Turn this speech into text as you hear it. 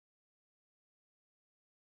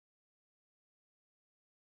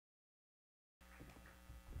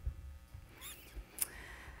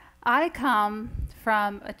I come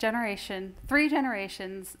from three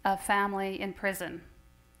generations of family in prison.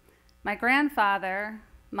 My grandfather,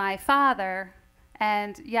 my father,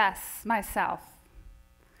 and yes, myself.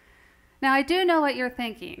 Now, I do know what you're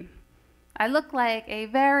thinking. I look like a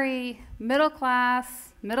very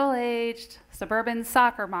middle-class, middle-aged, suburban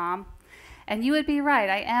soccer mom, and you would be right,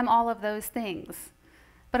 I am all of those things.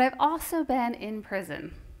 But I've also been in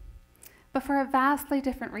prison, but for a vastly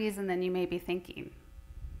different reason than you may be thinking.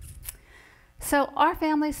 So our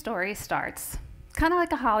family story starts kind of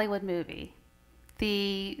like a Hollywood movie.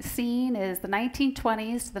 The scene is the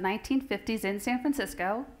 1920s to the 1950s in San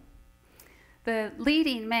Francisco. The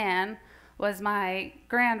leading man was my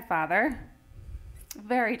grandfather,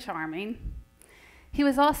 very charming. He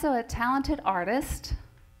was also a talented artist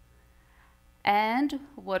and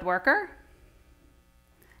woodworker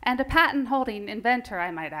and a patent-holding inventor,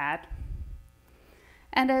 I might add.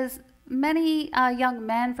 And as many young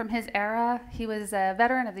men from his era, he was a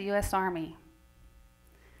veteran of the U.S. Army.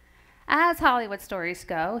 As Hollywood stories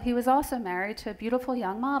go, he was also married to a beautiful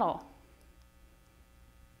young model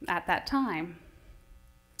at that time.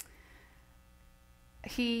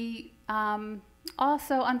 He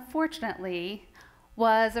also, unfortunately,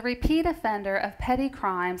 was a repeat offender of petty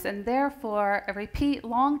crimes and therefore a repeat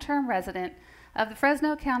long-term resident of the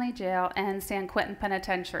Fresno County Jail and San Quentin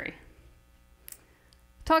Penitentiary.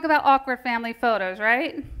 Talk about awkward family photos,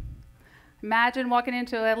 right? Imagine walking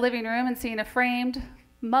into a living room and seeing a framed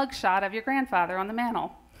mugshot of your grandfather on the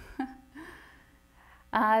mantle.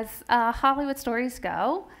 As Hollywood stories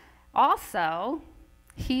go, also,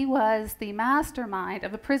 he was the mastermind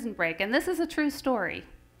of a prison break, and this is a true story.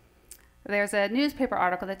 There's a newspaper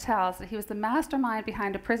article that tells that he was the mastermind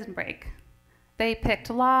behind a prison break. They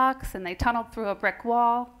picked locks, and they tunneled through a brick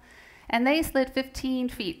wall, and they slid 15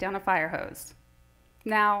 feet down a fire hose.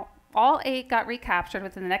 Now, all 8 got recaptured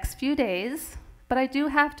within the next few days, but I do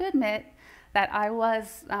have to admit that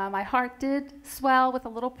my heart did swell with a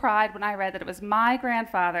little pride when I read that it was my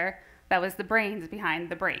grandfather that was the brains behind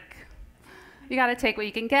the break. You gotta take what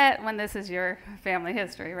you can get when this is your family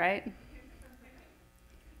history, right?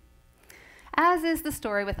 As is the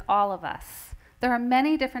story with all of us, there are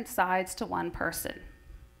many different sides to one person.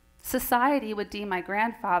 Society would deem my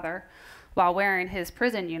grandfather, while wearing his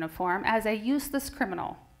prison uniform, as a useless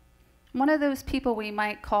criminal, one of those people we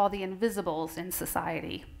might call the invisibles in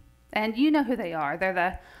society. And you know who they are. They're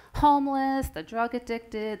the homeless, the drug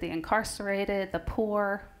addicted, the incarcerated, the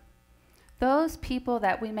poor, those people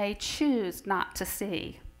that we may choose not to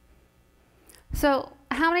see. So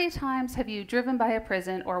how many times have you driven by a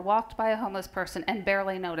prison or walked by a homeless person and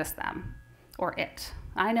barely noticed them or it?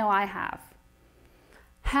 I know I have.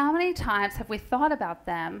 How many times have we thought about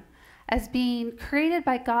them as being created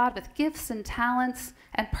by God with gifts and talents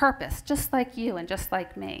and purpose, just like you and just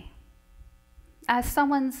like me? As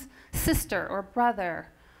someone's sister or brother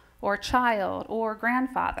or child or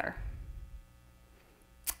grandfather.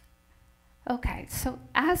 Okay, so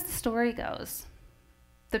as the story goes,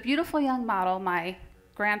 the beautiful young model my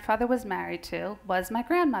grandfather was married to was my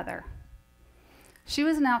grandmother. She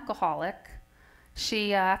was an alcoholic.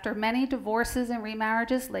 She, after many divorces and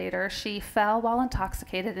remarriages later, she fell while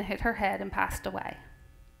intoxicated and hit her head and passed away.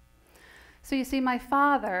 So you see, my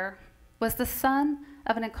father was the son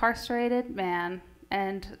of an incarcerated man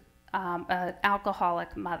and an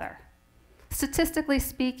alcoholic mother. Statistically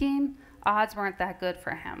speaking, odds weren't that good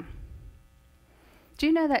for him. Do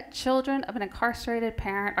you know that children of an incarcerated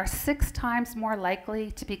parent are 6 times more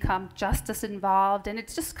likely to become justice involved? And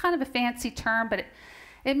it's just kind of a fancy term, but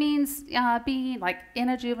it means being like in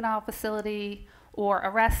a juvenile facility or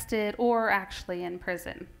arrested or actually in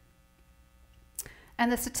prison.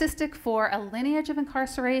 And the statistic for a lineage of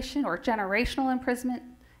incarceration or generational imprisonment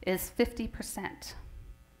is 50%.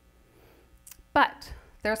 But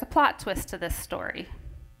there's a plot twist to this story.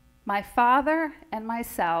 My father and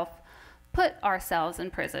myself put ourselves in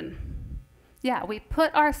prison. Yeah, we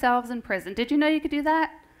put ourselves in prison. Did you know you could do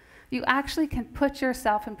that? You actually can put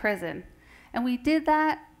yourself in prison. And we did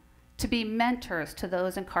that to be mentors to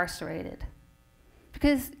those incarcerated.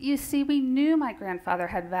 Because you see, we knew my grandfather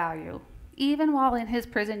had value, even while in his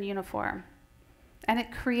prison uniform. And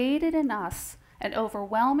it created in us an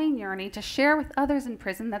overwhelming yearning to share with others in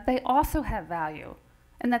prison that they also have value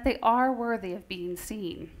and that they are worthy of being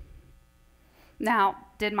seen. Now,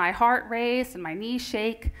 did my heart race and my knees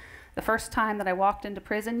shake the first time that I walked into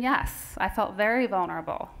prison? Yes, I felt very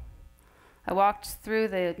vulnerable. I walked through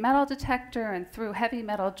the metal detector and through heavy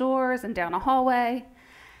metal doors and down a hallway,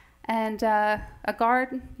 and a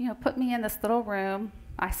guard, put me in this little room.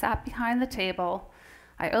 I sat behind the table.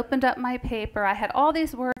 I opened up my paper. I had all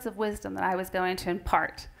these words of wisdom that I was going to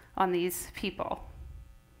impart on these people.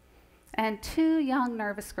 And two young,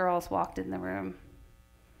 nervous girls walked in the room,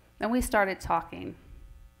 and we started talking.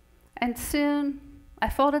 And soon, I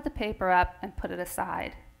folded the paper up and put it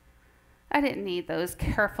aside. I didn't need those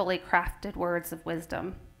carefully crafted words of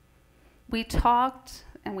wisdom. We talked,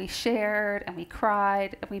 and we shared, and we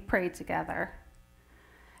cried, and we prayed together.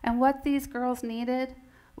 And what these girls needed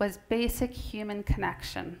was basic human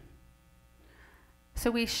connection. So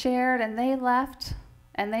we shared, and they left,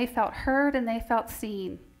 and they felt heard, and they felt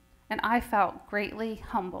seen, and I felt greatly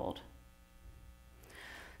humbled.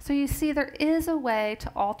 So you see, there is a way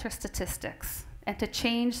to alter statistics and to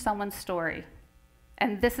change someone's story.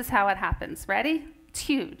 And this is how it happens. Ready? It's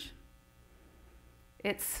huge.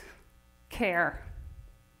 It's care.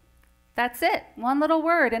 That's it. One little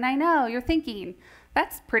word. And I know you're thinking,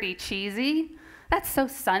 that's pretty cheesy. That's so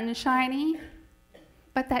sunshiny.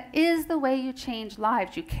 But that is the way you change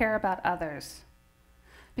lives. You care about others.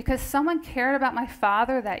 Because someone cared about my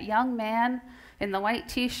father, that young man in the white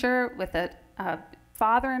t-shirt with a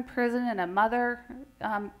father in prison and a mother,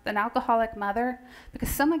 an alcoholic mother. Because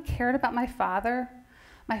someone cared about my father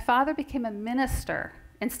became a minister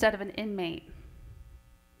instead of an inmate.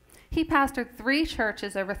 He pastored 3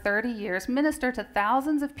 churches over 30 years, ministered to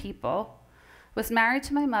thousands of people, was married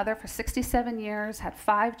to my mother for 67 years, had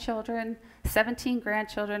 5 children, 17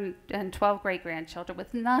 grandchildren, and 12 great-grandchildren,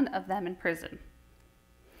 with none of them in prison.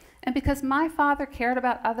 And because my father cared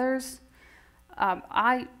about others,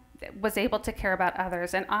 I was able to care about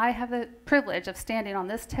others, and I have the privilege of standing on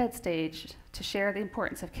this TED stage to share the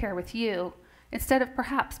importance of care with you, instead of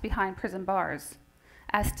perhaps behind prison bars,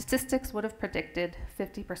 as statistics would have predicted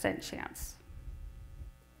 50% chance.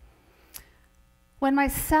 When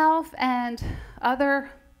myself and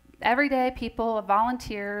other everyday people,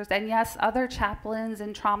 volunteers, and yes, other chaplains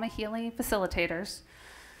and trauma healing facilitators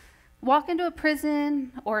walk into a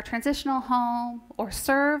prison or a transitional home or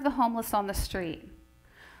serve the homeless on the street,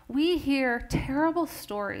 we hear terrible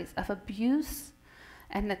stories of abuse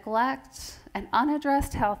and neglect and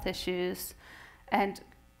unaddressed health issues and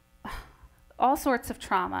all sorts of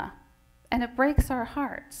trauma, and it breaks our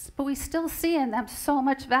hearts. But we still see in them so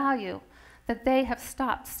much value that they have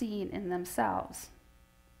stopped seeing in themselves.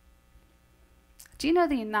 Do you know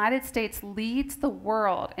the United States leads the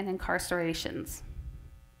world in incarcerations?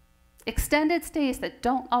 Extended stays that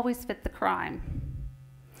don't always fit the crime.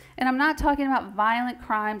 And I'm not talking about violent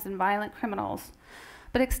crimes and violent criminals,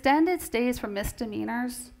 but extended stays for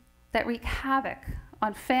misdemeanors that wreak havoc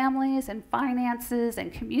on families and finances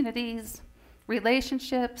and communities,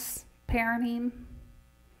 relationships, parenting.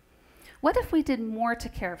 What if we did more to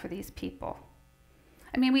care for these people?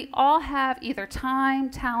 I mean, we all have either time,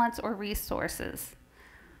 talents, or resources.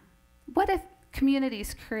 What if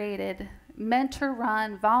communities created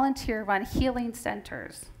mentor-run, volunteer-run healing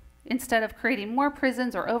centers instead of creating more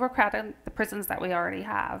prisons or overcrowding the prisons that we already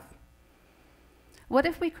have? What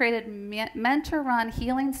if we created mentor-run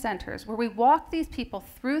healing centers where we walk these people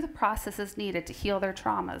through the processes needed to heal their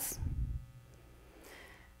traumas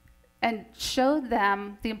and showed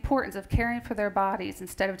them the importance of caring for their bodies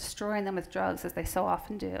instead of destroying them with drugs, as they so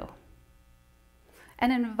often do,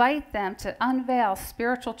 and invite them to unveil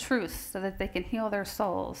spiritual truths so that they can heal their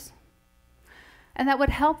souls? And that would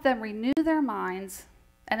help them renew their minds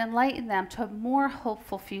and enlighten them to a more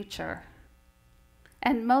hopeful future.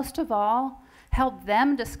 And most of all, help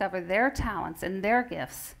them discover their talents and their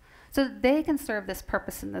gifts so that they can serve this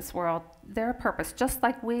purpose in this world, their purpose, just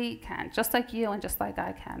like we can, just like you and just like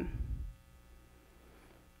I can.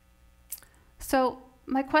 So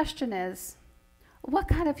my question is, what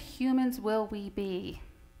kind of humans will we be?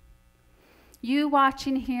 You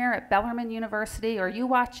watching here at Bellarmine University, or you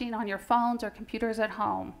watching on your phones or computers at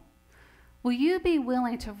home, will you be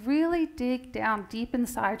willing to really dig down deep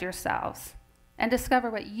inside yourselves and discover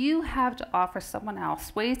what you have to offer someone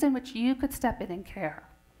else, ways in which you could step in and care?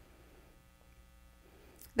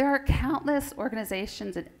 There are countless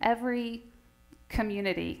organizations in every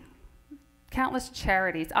community, countless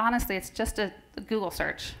charities. Honestly, it's just a Google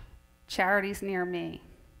search, charities near me.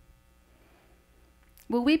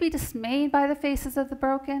 Will we be dismayed by the faces of the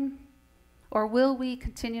broken, or will we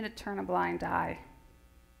continue to turn a blind eye?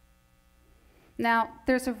 Now,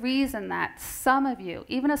 there's a reason that some of you,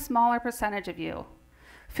 even a smaller percentage of you,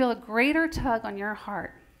 feel a greater tug on your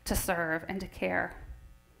heart to serve and to care.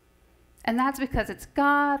 And that's because it's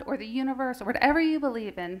God or the universe or whatever you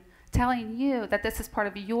believe in telling you that this is part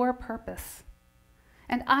of your purpose.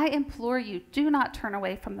 And I implore you, do not turn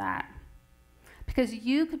away from that. Because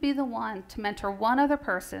you could be the one to mentor one other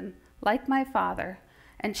person, like my father,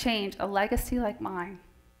 and change a legacy like mine,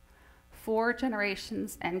 4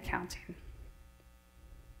 generations and counting.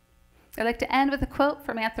 I'd like to end with a quote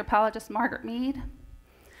from anthropologist Margaret Mead.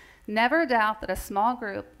 "Never doubt that a small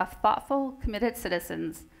group of thoughtful, committed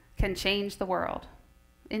citizens can change the world.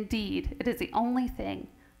 Indeed, it is the only thing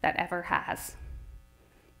that ever has."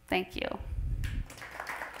 Thank you.